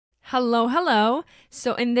Hello.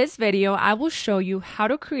 So in this video, I will show you how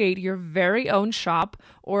to create your very own shop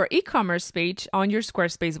or e-commerce page on your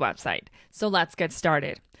Squarespace website. So let's get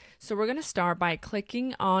started. So we're going to start by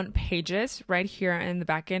clicking on Pages right here in the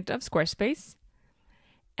backend of Squarespace.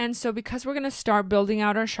 And so because we're going to start building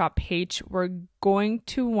out our shop page, we're going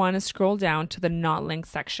to want to scroll down to the Not Linked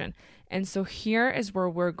section. And so here is where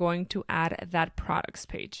we're going to add that products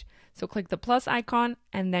page. So click the plus icon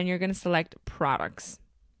and then you're going to select products.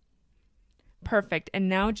 Perfect. And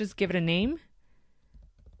now just give it a name.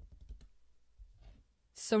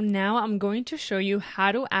 So now I'm going to show you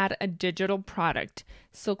how to add a digital product.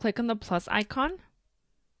 So click on the plus icon.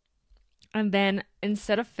 And then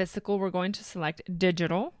instead of physical, we're going to select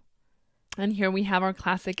digital. And here we have our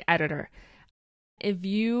classic editor. If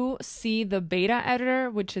you see the beta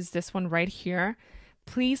editor, which is this one right here,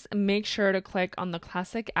 please make sure to click on the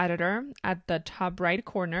classic editor at the top right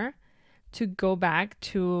corner to go back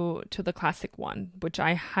to the classic one, which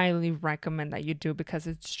I highly recommend that you do because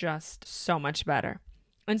it's just so much better.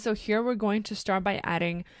 And so here we're going to start by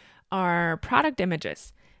adding our product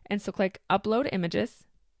images. And so click upload images.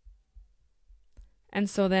 And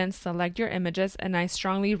so then select your images, and I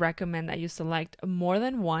strongly recommend that you select more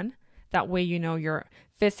than one. That way you know your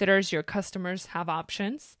visitors, your customers have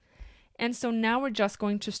options. And so now we're just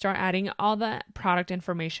going to start adding all the product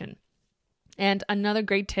information. And another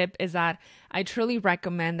great tip is that I truly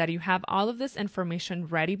recommend that you have all of this information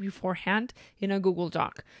ready beforehand in a Google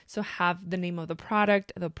Doc. So have the name of the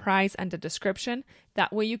product, the price, and the description.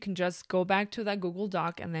 That way you can just go back to that Google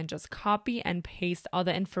Doc and then just copy and paste all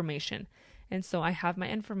the information. And so I have my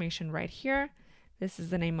information right here. This is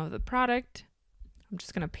the name of the product. I'm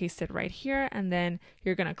just going to paste it right here. And then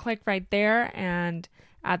you're going to click right there and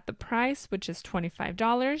add the price, which is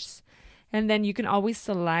 $25. And then you can always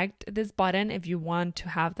select this button if you want to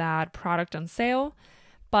have that product on sale.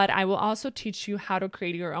 But I will also teach you how to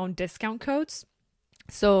create your own discount codes.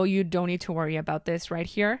 So you don't need to worry about this right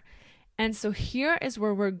here. And so here is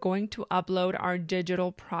where we're going to upload our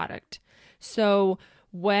digital product. So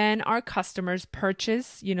when our customers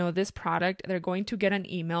purchase, this product, they're going to get an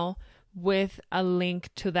email with a link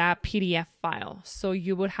to that PDF file. So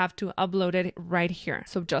you would have to upload it right here.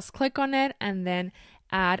 So just click on it and then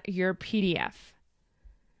add your PDF.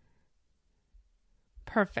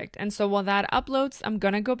 Perfect. And so while that uploads, I'm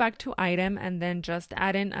going to go back to item and then just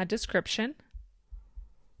add in a description.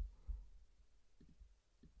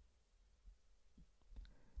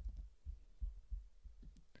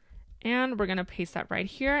 And we're going to paste that right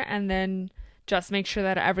here and then just make sure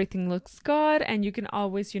that everything looks good. And you can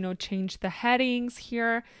always, change the headings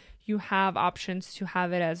here. You have options to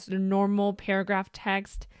have it as the normal paragraph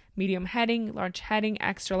text, medium heading, large heading,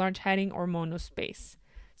 extra large heading, or monospace.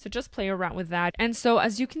 So just play around with that. And so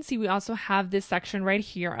as you can see, we also have this section right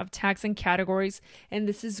here of tags and categories. And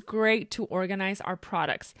this is great to organize our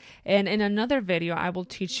products. And in another video, I will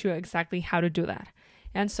teach you exactly how to do that.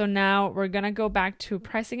 And so now we're going to go back to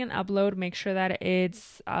pricing and upload, make sure that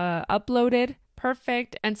it's uploaded.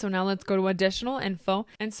 Perfect. And so now let's go to additional info.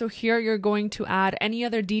 And so here you're going to add any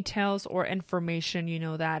other details or information,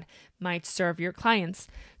 that might serve your clients.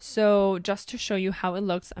 So just to show you how it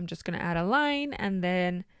looks, I'm just going to add a line and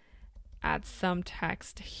then add some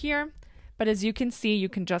text here. But as you can see, you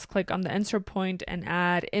can just click on the insert point and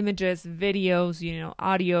add images, videos,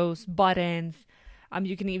 audios, buttons.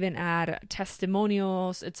 You can even add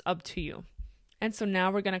testimonials. It's up to you. And so now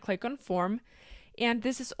we're going to click on form. And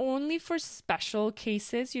this is only for special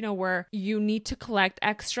cases, where you need to collect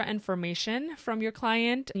extra information from your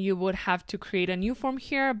client. You would have to create a new form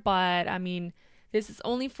here, but this is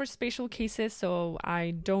only for special cases, so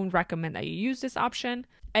I don't recommend that you use this option.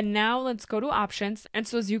 And now let's go to options. And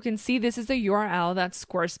so as you can see, this is the URL that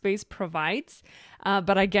Squarespace provides.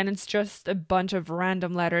 But again, it's just a bunch of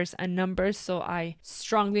random letters and numbers. So I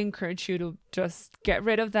strongly encourage you to just get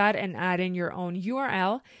rid of that and add in your own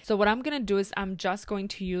URL. So what I'm going to do is I'm just going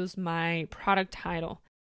to use my product title.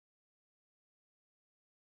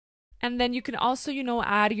 And then you can also,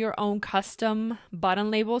 add your own custom button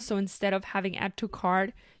label. So instead of having add to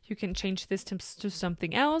cart, you can change this to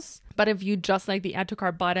something else. But if you just like the add to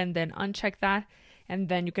cart button, then uncheck that. And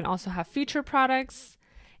then you can also have feature products.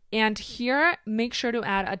 And here, make sure to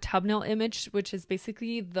add a thumbnail image, which is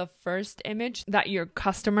basically the first image that your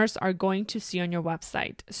customers are going to see on your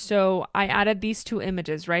website. So I added these two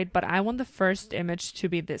images, right? But I want the first image to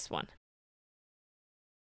be this one.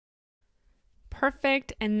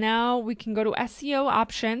 Perfect. And now we can go to SEO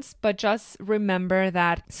options, but just remember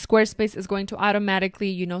that Squarespace is going to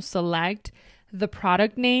automatically, select the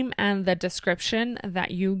product name and the description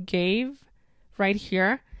that you gave right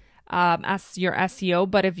here. as your SEO,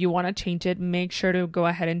 but if you want to change it, make sure to go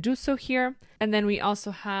ahead and do so here. And then we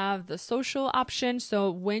also have the social option. So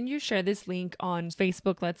when you share this link on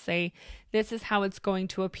Facebook, let's say, this is how it's going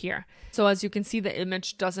to appear. So as you can see, the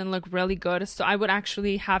image doesn't look really good. So I would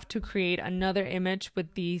actually have to create another image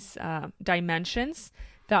with these dimensions.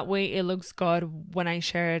 That way it looks good when I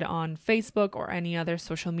share it on Facebook or any other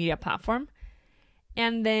social media platform.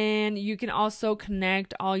 And then you can also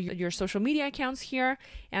connect all your social media accounts here.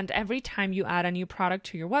 And every time you add a new product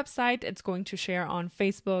to your website, it's going to share on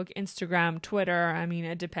Facebook, Instagram, Twitter. I mean,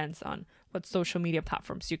 it depends on what social media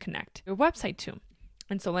platforms you connect your website to.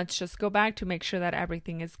 And so let's just go back to make sure that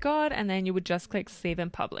everything is good. And then you would just click Save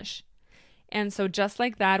and Publish. And so just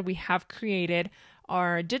like that, we have created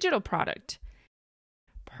our digital product.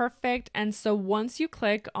 Perfect. And so once you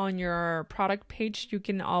click on your product page, you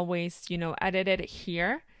can always, edit it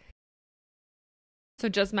here. So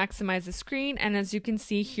just maximize the screen. And as you can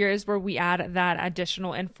see, here is where we add that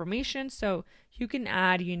additional information. So you can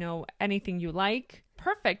add, anything you like.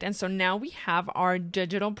 Perfect. And so now we have our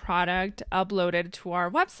digital product uploaded to our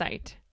website.